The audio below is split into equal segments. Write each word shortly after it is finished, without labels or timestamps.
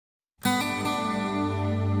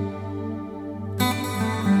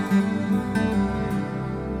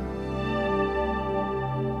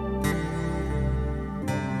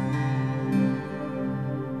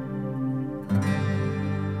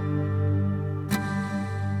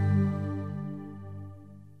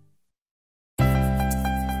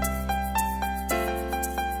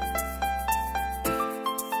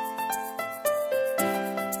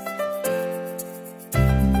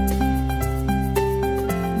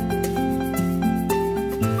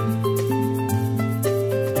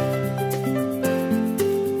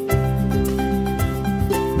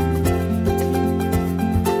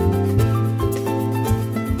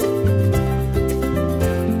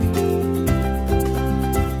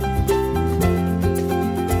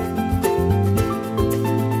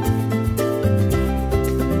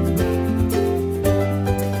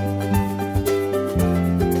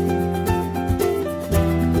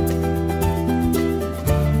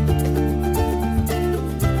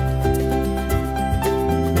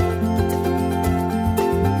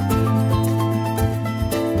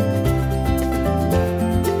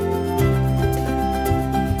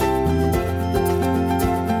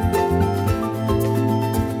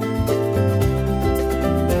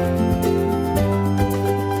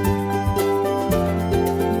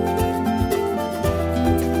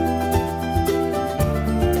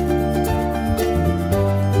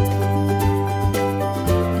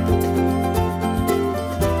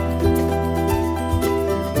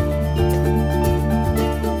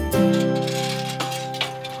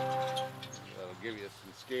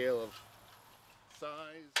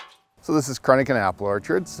this is Crunican apple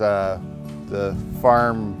orchards. The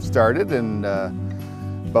farm started in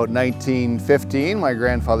about 1915. My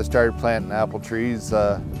grandfather started planting apple trees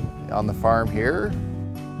on the farm here.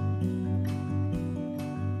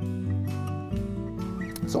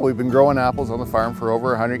 So we've been growing apples on the farm for over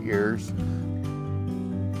 100 years.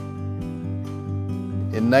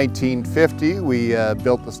 In 1950, we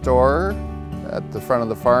built the store at the front of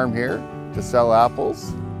the farm here to sell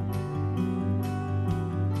apples.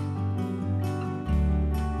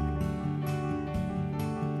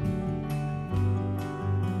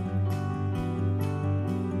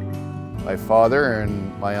 My father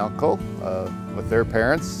and my uncle, with their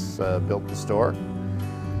parents, built the store,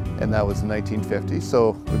 and that was in 1950.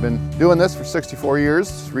 So we've been doing this for 64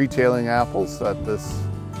 years, retailing apples at this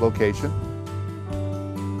location.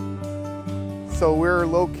 So we're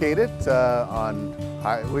located on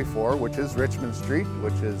Highway 4, which is Richmond Street,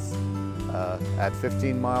 which is at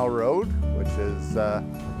 15 Mile Road, which is a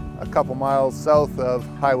couple miles south of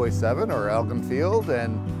Highway 7 or Elginfield,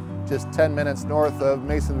 and just 10 minutes north of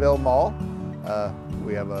Masonville Mall.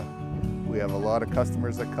 We have a lot of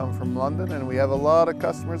customers that come from London, and we have a lot of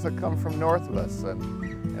customers that come from north of us.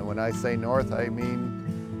 And when I say north, I mean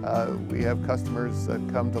we have customers that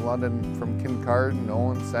come to London from Kincardine,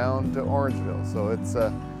 Owen Sound to Orangeville. So it's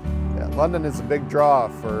yeah, London is a big draw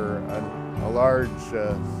for a large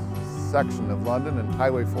section of London, and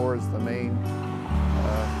Highway 4 is the main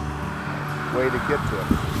way to get to it.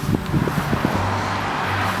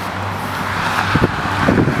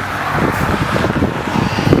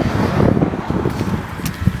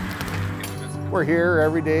 We're here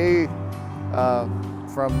every day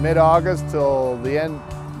from mid-August till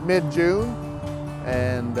mid-June,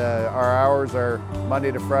 and our hours are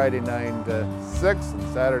Monday to Friday 9 to 6,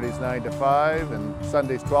 and Saturdays 9 to 5, and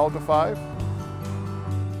Sundays 12 to 5.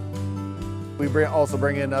 We also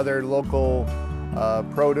bring in other local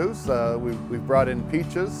produce. We've brought in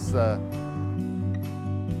peaches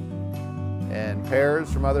and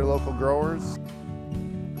pears from other local growers.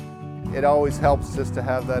 It always helps just to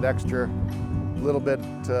have that extra little bit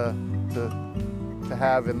to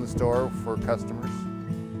have in the store for customers.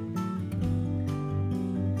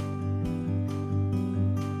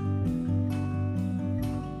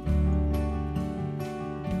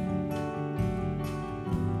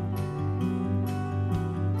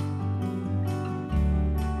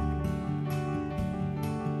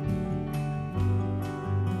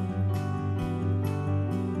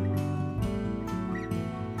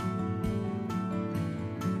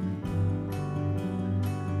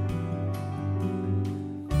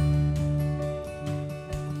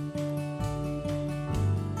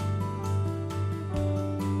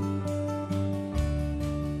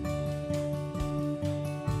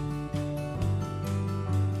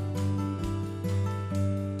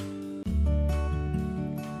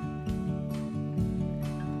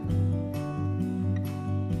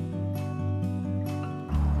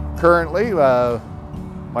 Currently,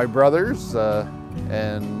 my brothers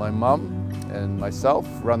and my mom and myself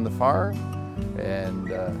run the farm,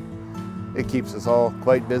 and it keeps us all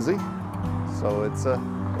quite busy. So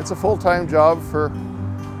it's a full-time job for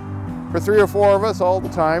 3 or 4 of us all the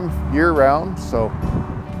time, year-round. So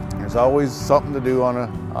there's always something to do on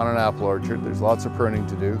an apple orchard. There's lots of pruning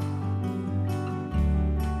to do.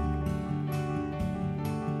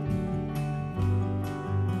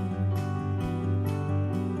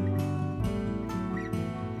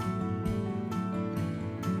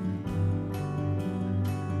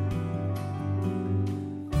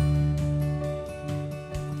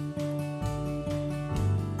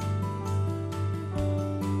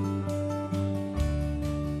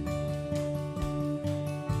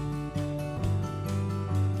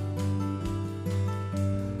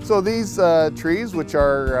 So these trees, which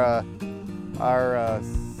are a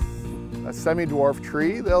semi-dwarf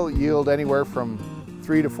tree, they'll yield anywhere from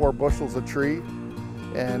 3 to 4 bushels a tree.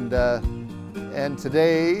 And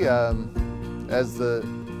today, as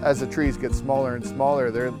the trees get smaller and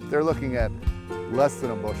smaller, they're looking at less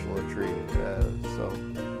than a bushel a tree. So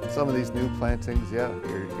some of these new plantings, yeah,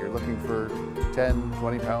 you're looking for 10,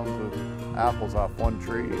 20 pounds of apples off one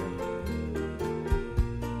tree.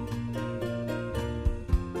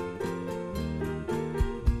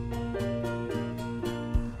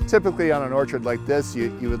 Typically on an orchard like this,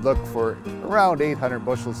 you would look for around 800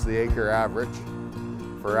 bushels to the acre average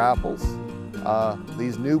for apples.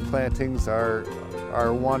 These new plantings are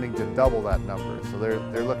wanting to double that number, so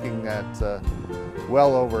they're looking at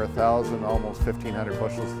well over 1,000, almost 1,500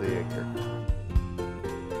 bushels to the acre.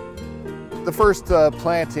 The first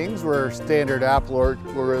plantings were standard apple,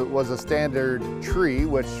 was a standard tree,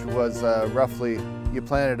 which was roughly you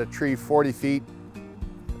planted a tree 40 feet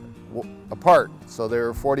apart. So they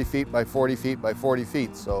were 40 feet by 40 feet by 40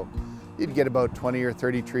 feet. So you'd get about 20 or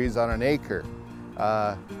 30 trees on an acre.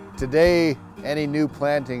 Today, any new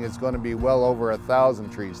planting is going to be well over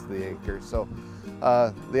 1,000 trees to the acre. So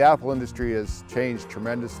the apple industry has changed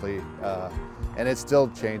tremendously, and it's still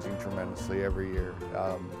changing tremendously every year.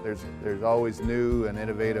 There's always new and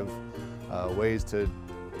innovative ways to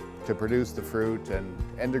produce the fruit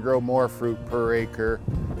and to grow more fruit per acre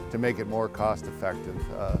to make it more cost effective.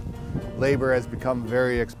 Labor has become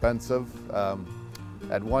very expensive.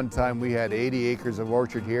 At one time we had 80 acres of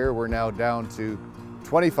orchard here. We're now down to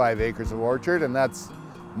 25 acres of orchard, and that's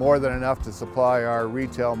more than enough to supply our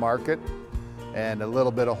retail market and a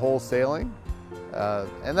little bit of wholesaling.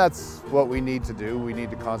 And that's what we need to do. We need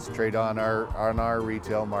to concentrate on our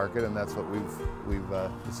retail market, and that's what we've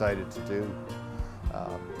decided to do.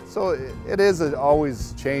 So it is an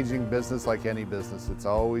always changing business, like any business. It's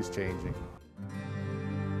always changing.